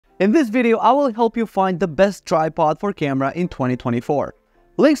In this video, I will help you find the best tripod for camera in 2024.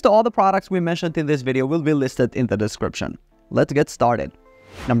 Links to all the products we mentioned in this video will be listed in the description. Let's get started.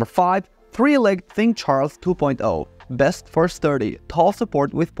 Number 5. 3-leg Think Charles 2.0. Best for sturdy, tall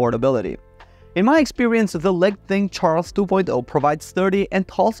support with portability. In my experience, the Leg Think Charles 2.0 provides sturdy and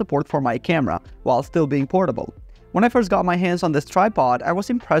tall support for my camera while still being portable. When I first got my hands on this tripod, I was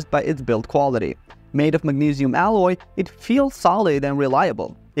impressed by its build quality. Made of magnesium alloy, it feels solid and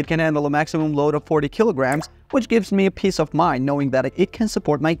reliable. It can handle a maximum load of 40 kilograms, which gives me a peace of mind knowing that it can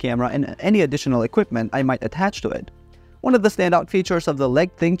support my camera and any additional equipment I might attach to it. One of the standout features of the Leg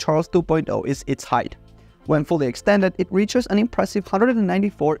Think Charles 2.0 is its height. When fully extended, it reaches an impressive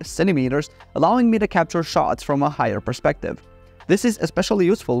 194 centimeters, allowing me to capture shots from a higher perspective. This is especially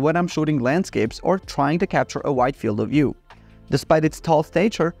useful when I'm shooting landscapes or trying to capture a wide field of view. Despite its tall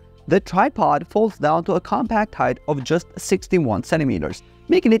stature, the tripod folds down to a compact height of just 61 centimeters,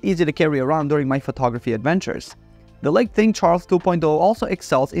 making it easy to carry around during my photography adventures. The Leg Think Charles 2.0 also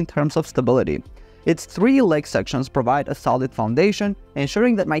excels in terms of stability. Its 3 leg sections provide a solid foundation,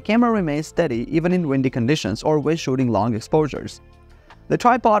 ensuring that my camera remains steady even in windy conditions or when shooting long exposures. The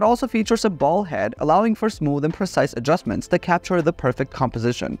tripod also features a ball head, allowing for smooth and precise adjustments to capture the perfect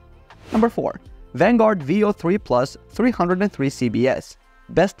composition. Number 4. Vanguard Veo 3 Plus 303 CBS.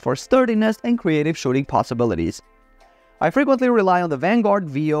 Best for sturdiness and creative shooting possibilities. I frequently rely on the Vanguard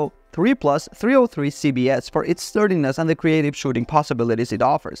Veo 3 Plus 303 CBS for its sturdiness and the creative shooting possibilities it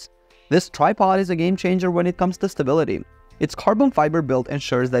offers. This tripod is a game changer when it comes to stability. Its carbon fiber build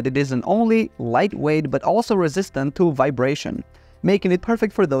ensures that it isn't only lightweight but also resistant to vibration, making it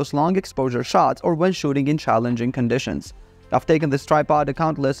perfect for those long exposure shots or when shooting in challenging conditions. I've taken this tripod to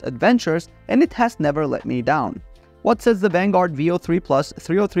countless adventures and it has never let me down. What sets the Vanguard Veo 3 Plus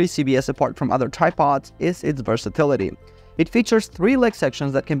 303 CBS apart from other tripods is its versatility. It features 3 leg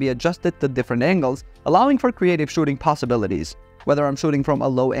sections that can be adjusted to different angles, allowing for creative shooting possibilities. Whether I'm shooting from a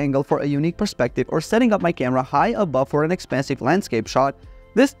low angle for a unique perspective or setting up my camera high above for an expansive landscape shot,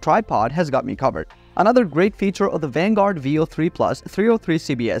 this tripod has got me covered. Another great feature of the Vanguard Veo 3 Plus 303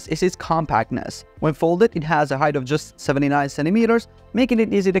 CBS is its compactness. When folded, it has a height of just 79 centimeters, making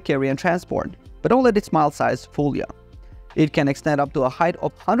it easy to carry and transport. But don't let its mild size fool you. It can extend up to a height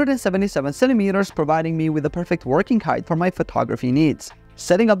of 177 centimeters, providing me with the perfect working height for my photography needs.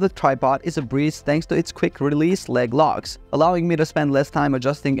 Setting up the tripod is a breeze thanks to its quick release leg locks, allowing me to spend less time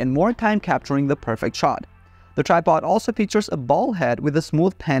adjusting and more time capturing the perfect shot. The tripod also features a ball head with a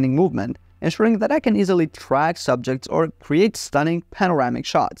smooth panning movement, ensuring that I can easily track subjects or create stunning panoramic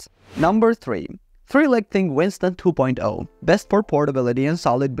shots. Number 3. 3-leg Think Winston 2.0. Best for portability and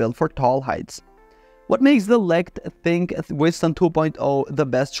solid build for tall heights. What makes the Leg Think Winston 2.0 the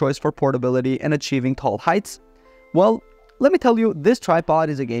best choice for portability and achieving tall heights? Well, let me tell you, this tripod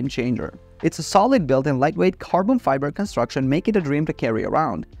is a game changer. It's a solid build and lightweight carbon fiber construction make it a dream to carry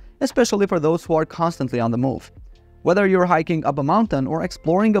around, especially for those who are constantly on the move. Whether you're hiking up a mountain or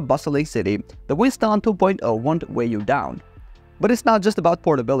exploring a bustling city, the Winston 2.0 won't weigh you down. But it's not just about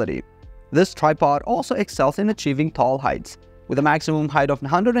portability. This tripod also excels in achieving tall heights. With a maximum height of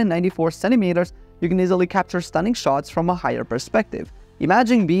 194 centimeters, you can easily capture stunning shots from a higher perspective.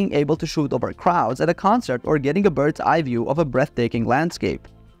 Imagine being able to shoot over crowds at a concert or getting a bird's eye view of a breathtaking landscape.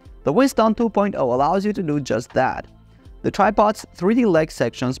 The Winston 2.0 allows you to do just that. The tripod's 3D leg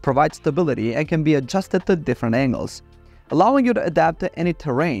sections provide stability and can be adjusted to different angles, allowing you to adapt to any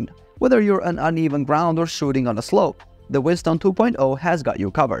terrain. Whether you're on uneven ground or shooting on a slope, the Winston 2.0 has got you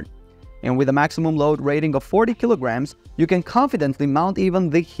covered. And with a maximum load rating of 40 kilograms, you can confidently mount even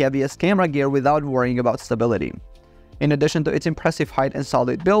the heaviest camera gear without worrying about stability. In addition to its impressive height and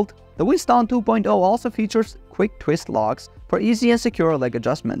solid build, the Winston 2.0 also features quick twist locks for easy and secure leg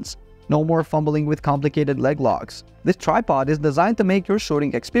adjustments. No more fumbling with complicated leg locks. This tripod is designed to make your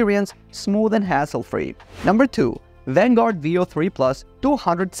shooting experience smooth and hassle-free. Number 2. Vanguard Veo 3 Plus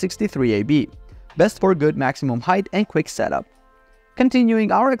 263 AB. Best for good maximum height and quick setup.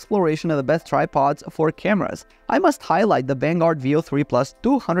 Continuing our exploration of the best tripods for cameras, I must highlight the Vanguard Veo 3 Plus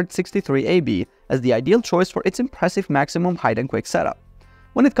 263 AB as the ideal choice for its impressive maximum height and quick setup.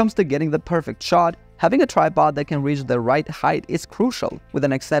 When it comes to getting the perfect shot, having a tripod that can reach the right height is crucial. With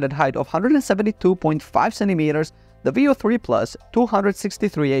an extended height of 172.5 centimeters, the Veo 3 Plus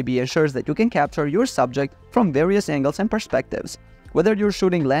 263 AB ensures that you can capture your subject from various angles and perspectives. Whether you're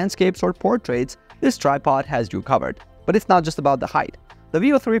shooting landscapes or portraits, this tripod has you covered. But it's not just about the height. The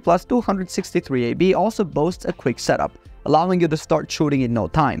Veo 3 Plus 263 AB also boasts a quick setup, allowing you to start shooting in no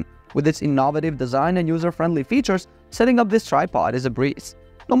time. With its innovative design and user-friendly features, setting up this tripod is a breeze.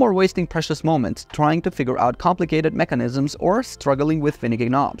 No more wasting precious moments trying to figure out complicated mechanisms or struggling with finicky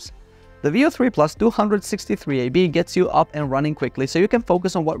knobs. The Veo 3 Plus 263AB gets you up and running quickly so you can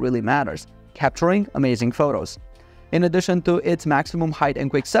focus on what really matters, capturing amazing photos. In addition to its maximum height and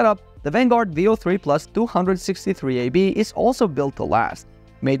quick setup, the Vanguard Veo 3 Plus 263AB is also built to last.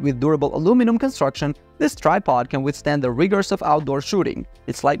 Made with durable aluminum construction, this tripod can withstand the rigors of outdoor shooting.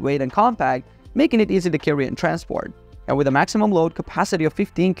 It's lightweight and compact, making it easy to carry and transport. And with a maximum load capacity of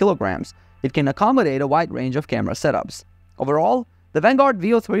 15 kilograms, it can accommodate a wide range of camera setups. Overall, the Vanguard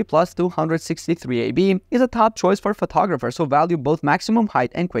Veo 3 Plus 263AB is a top choice for photographers who value both maximum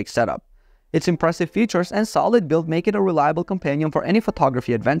height and quick setup. Its impressive features and solid build make it a reliable companion for any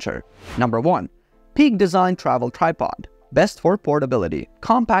photography adventure. Number 1. Peak Design Travel Tripod. Best for portability,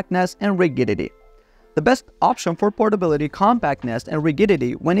 compactness, and rigidity. The best option for portability, compactness, and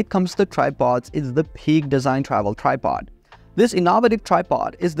rigidity when it comes to tripods is the Peak Design Travel Tripod. This innovative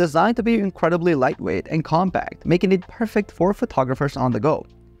tripod is designed to be incredibly lightweight and compact, making it perfect for photographers on the go.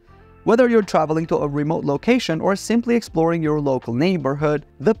 Whether you're traveling to a remote location or simply exploring your local neighborhood,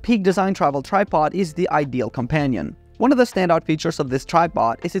 the Peak Design Travel Tripod is the ideal companion. One of the standout features of this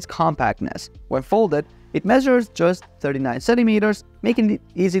tripod is its compactness. When folded, it measures just 39 centimeters, making it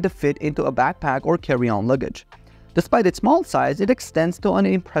easy to fit into a backpack or carry-on luggage. Despite its small size, it extends to an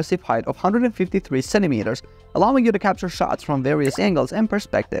impressive height of 153 centimeters, allowing you to capture shots from various angles and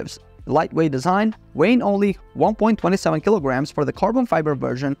perspectives. The lightweight design, weighing only 1.27 kilograms for the carbon fiber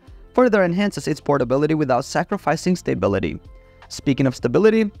version, further enhances its portability without sacrificing stability. Speaking of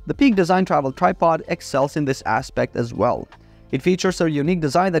stability, the Peak Design Travel Tripod excels in this aspect as well. It features a unique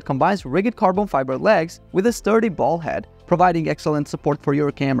design that combines rigid carbon fiber legs with a sturdy ball head, providing excellent support for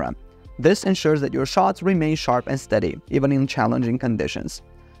your camera. This ensures that your shots remain sharp and steady, even in challenging conditions.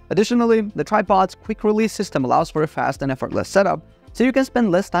 Additionally, the tripod's quick-release system allows for a fast and effortless setup, so you can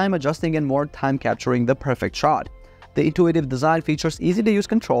spend less time adjusting and more time capturing the perfect shot. The intuitive design features easy-to-use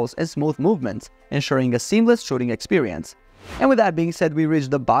controls and smooth movements, ensuring a seamless shooting experience. And with that being said, we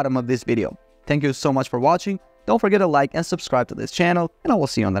reached the bottom of this video. Thank you so much for watching. Don't forget to like and subscribe to this channel, and I will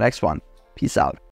see you on the next one. Peace out.